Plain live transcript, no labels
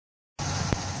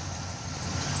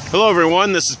Hello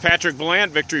everyone, this is Patrick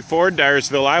Valant, Victory Ford,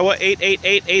 Dyersville, Iowa,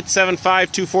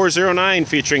 888-875-2409,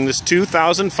 featuring this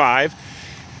 2005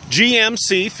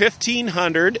 GMC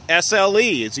 1500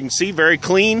 SLE. As you can see, very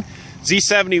clean,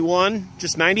 Z71,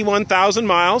 just 91,000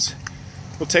 miles.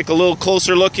 We'll take a little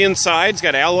closer look inside. It's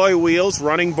got alloy wheels,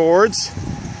 running boards,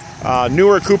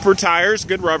 newer Cooper tires,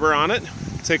 good rubber on it.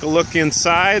 Take a look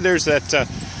inside. There's that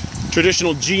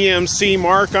traditional GMC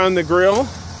mark on the grille.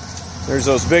 There's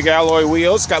those big alloy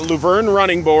wheels. It's got Luverne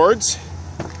running boards.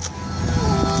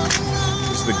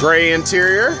 There's the gray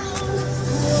interior.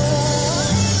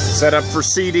 Set up for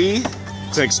CD.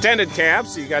 It's an extended cab,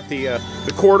 so you got the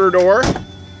quarter door.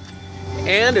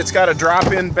 And it's got a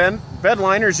drop-in bed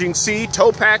liner, as you can see.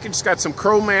 Tow package. It's got some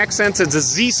chrome accents. It's a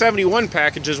Z71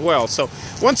 package as well. So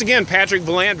once again, Patrick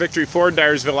Valant, Victory Ford,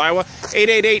 Dyersville, Iowa,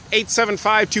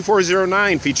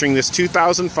 888-875-2409, featuring this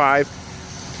 2005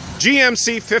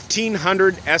 GMC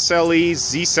 1500 SLE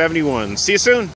Z71. See you soon.